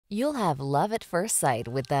You'll have love at first sight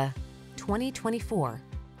with the 2024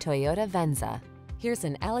 Toyota Venza. Here's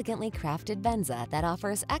an elegantly crafted Venza that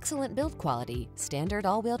offers excellent build quality, standard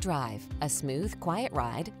all-wheel drive, a smooth, quiet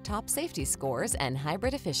ride, top safety scores, and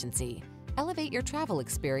hybrid efficiency. Elevate your travel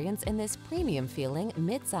experience in this premium-feeling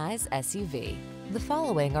mid-size SUV. The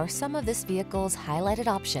following are some of this vehicle's highlighted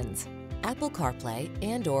options: Apple CarPlay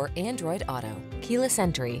and/or Android Auto, keyless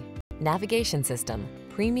entry, navigation system,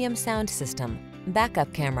 premium sound system,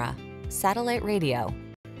 backup camera, satellite radio,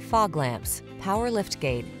 fog lamps, power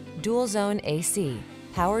liftgate, dual zone AC,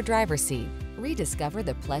 power driver seat. Rediscover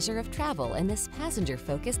the pleasure of travel in this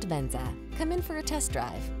passenger-focused Venza. Come in for a test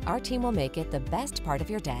drive. Our team will make it the best part of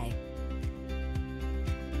your day.